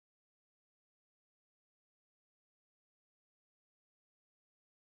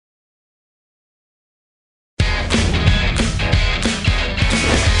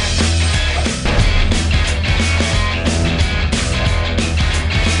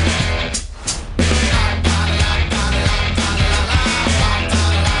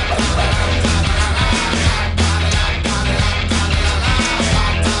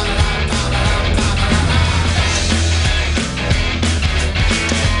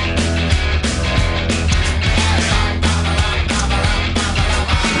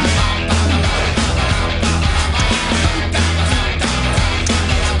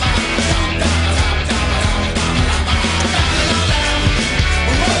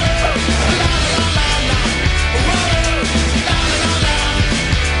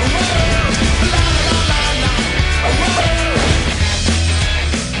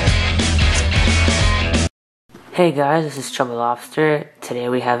Hey guys, this is ChubbaLobster. Today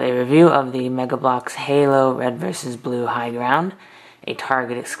we have a review of the Bloks Halo Red vs. Blue High Ground, a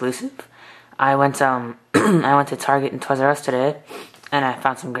Target exclusive. I went to Target and Toys R Us today, and I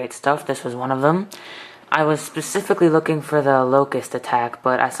found some great stuff. This was one of them. I was specifically looking for the Locust attack,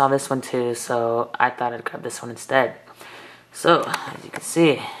 but I saw this one too, so I thought I'd grab this one instead. So, as you can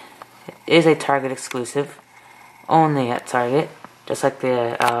see, it is a Target exclusive, only at Target, just like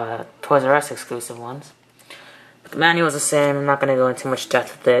the Toys R Us exclusive ones. The manual is the same. I'm not going to go into much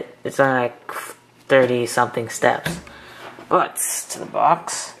depth with it. It's only like 30-something steps. But, to the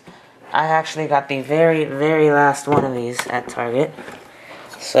box, I actually got the very, very last one of these at Target.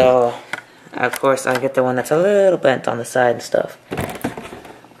 So, of course, I get the one that's a little bent on the side and stuff.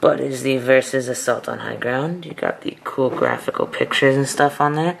 But it is the Versus Assault on High Ground. You got the cool graphical pictures and stuff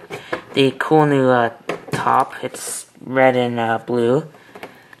on there. The cool new top. It's red and blue.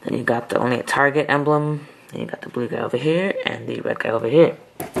 Then you got the only a Target emblem. And you got the blue guy over here, and the red guy over here.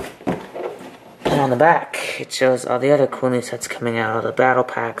 And on the back, it shows all the other cool new sets coming out, all the battle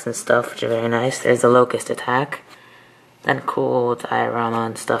packs and stuff, which are very nice. There's the Locust attack. Then cool diorama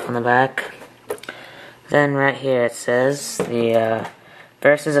and stuff on the back. Then right here it says, the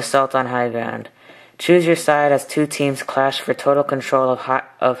Versus Assault on High Ground. Choose your side as two teams clash for total control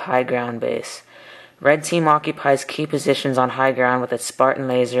of high ground base. Red team occupies key positions on high ground with its Spartan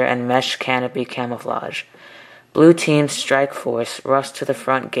laser and mesh canopy camouflage. Blue team's strike force rushed to the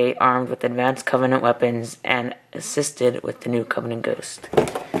front gate armed with advanced Covenant weapons and assisted with the new Covenant Ghost.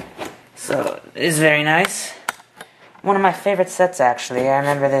 So, it is very nice. One of my favorite sets, actually. I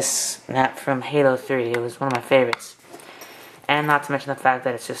remember this map from Halo 3. It was one of my favorites. And not to mention the fact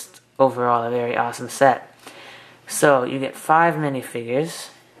that it's just overall a very awesome set. So, you get 5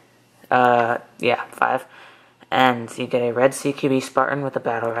 minifigures. 5. And you get a red CQB Spartan with a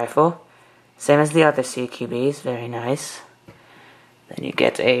battle rifle. Same as the other CQBs, very nice. Then you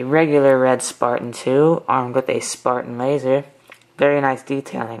get a regular red Spartan 2, armed with a Spartan laser. Very nice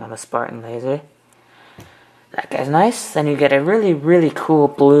detailing on the Spartan laser. That guy's nice. Then you get a really, really cool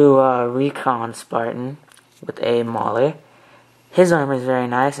blue Recon Spartan with a Mauler. His armor is very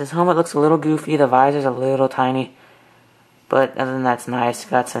nice. His helmet looks a little goofy, the visor's a little tiny. But other than that, it's nice.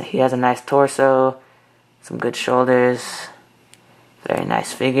 He has a nice torso, some good shoulders. Very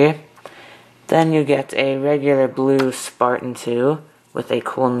nice figure. Then you get a regular blue Spartan 2 with a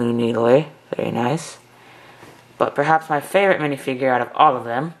cool new needler. Very nice. But perhaps my favorite minifigure out of all of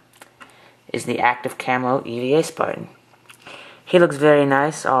them is the active camo EVA Spartan. He looks very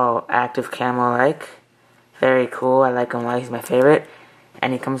nice, all active camo-like. Very cool. I like him a lot. He's my favorite.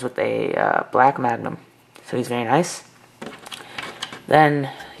 And he comes with a black Magnum. So he's very nice. Then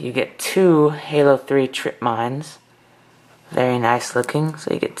you get 2 Halo 3 trip mines. Very nice looking.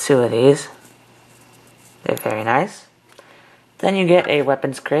 So you get 2 of these. They're very nice. Then you get a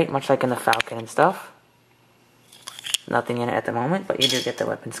weapons crate, much like in the Falcon and stuff. Nothing in it at the moment, but you do get the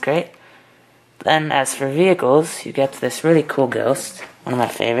weapons crate. Then, as for vehicles, you get this really cool Ghost, one of my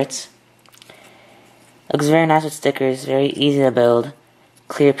favorites. Looks very nice with stickers, very easy to build.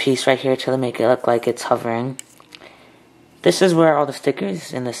 Clear piece right here to make it look like it's hovering. This is where all the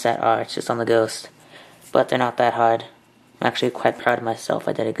stickers in the set are, it's just on the Ghost. But they're not that hard. I'm actually quite proud of myself,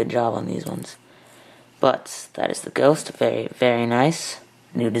 I did a good job on these ones. But that is the Ghost, very, very nice,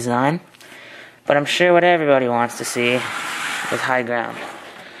 new design. But I'm sure what everybody wants to see is high ground.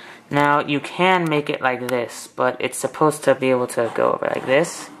 Now, you can make it like this, but it's supposed to be able to go over like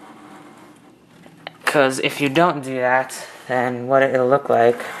this. Because if you don't do that, then what it'll look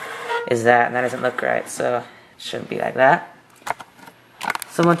like is that, and that doesn't look right, so it shouldn't be like that.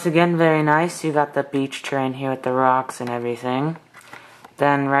 So once again, very nice. You got the beach terrain here with the rocks and everything.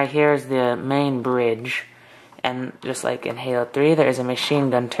 Then right here is the main bridge, and just like in Halo 3, there is a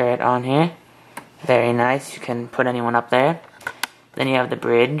machine gun turret on here. Very nice, you can put anyone up there. Then you have the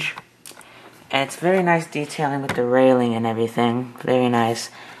bridge, and it's very nice detailing with the railing and everything. Very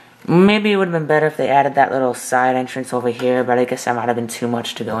nice. Maybe it would have been better if they added that little side entrance over here, but I guess that might have been too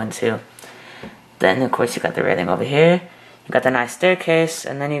much to go into. Then of course you got the railing over here. You got the nice staircase,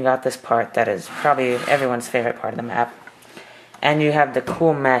 and then you got this part that is probably everyone's favorite part of the map. And you have the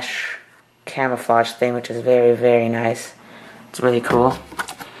cool mesh camouflage thing, which is very, very nice. It's really cool.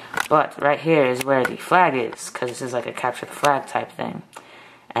 But right here is where the flag is, because this is like a capture the flag type thing.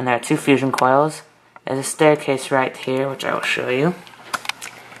 And there are 2 fusion coils. There's a staircase right here, which I will show you.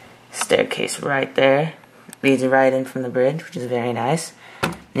 Staircase right there. Leads right in from the bridge, which is very nice.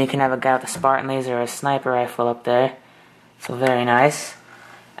 And you can have a guy with a Spartan laser or a sniper rifle up there. So very nice.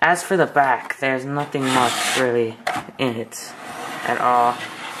 As for the back, there's nothing much really in it at all.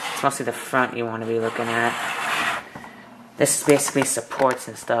 It's mostly the front you want to be looking at. This is basically supports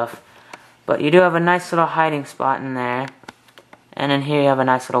and stuff. But you do have a nice little hiding spot in there. And in here you have a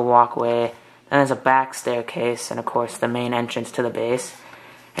nice little walkway. Then there's a back staircase, and of course the main entrance to the base.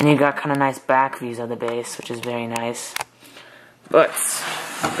 And you got kind of nice back views of the base, which is very nice. But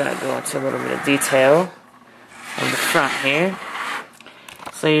I'm gonna go into a little bit of detail on the front here.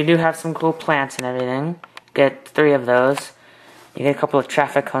 So you do have some cool plants and everything. Get 3 of those. You get a couple of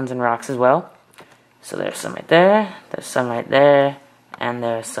traffic cones and rocks as well. So there's some right there, there's some right there, and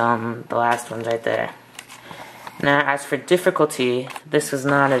there's some, the last one's right there. Now, as for difficulty, this was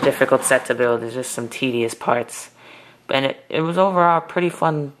not a difficult set to build. There's just some tedious parts. And it was overall a pretty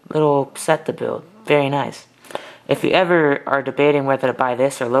fun little set to build. Very nice. If you ever are debating whether to buy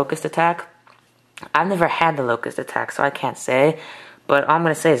this or Locust Attack, I've never had the Locust Attack, so I can't say. But all I'm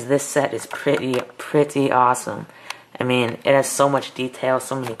going to say is this set is pretty awesome. I mean, it has so much detail,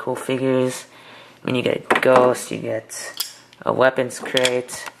 so many cool figures. I mean, you get a ghost, you get a weapons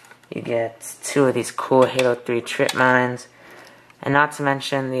crate, you get 2 of these cool Halo 3 trip mines, and not to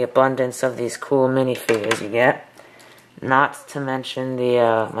mention the abundance of these cool minifigures you get. Not to mention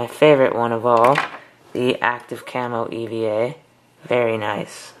the my favorite one of all, the active camo EVA. Very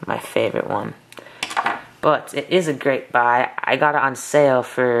nice, my favorite one. But it is a great buy. I got it on sale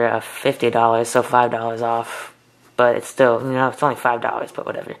for $50, so $5 off. But it's still, you know, it's only $5, but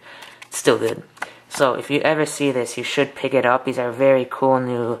whatever. It's still good. So if you ever see this, you should pick it up. These are very cool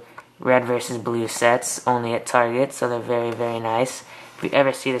new red versus blue sets, only at Target, so they're very nice. If you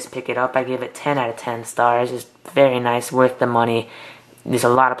ever see this, pick it up. I give it 10 out of 10 stars. It's very nice, worth the money. There's a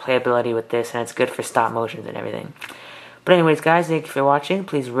lot of playability with this, and it's good for stop motions and everything. But anyways, guys, thank you for watching.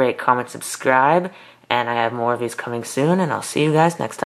 Please rate, comment, subscribe, and I have more of these coming soon, and I'll see you guys next time.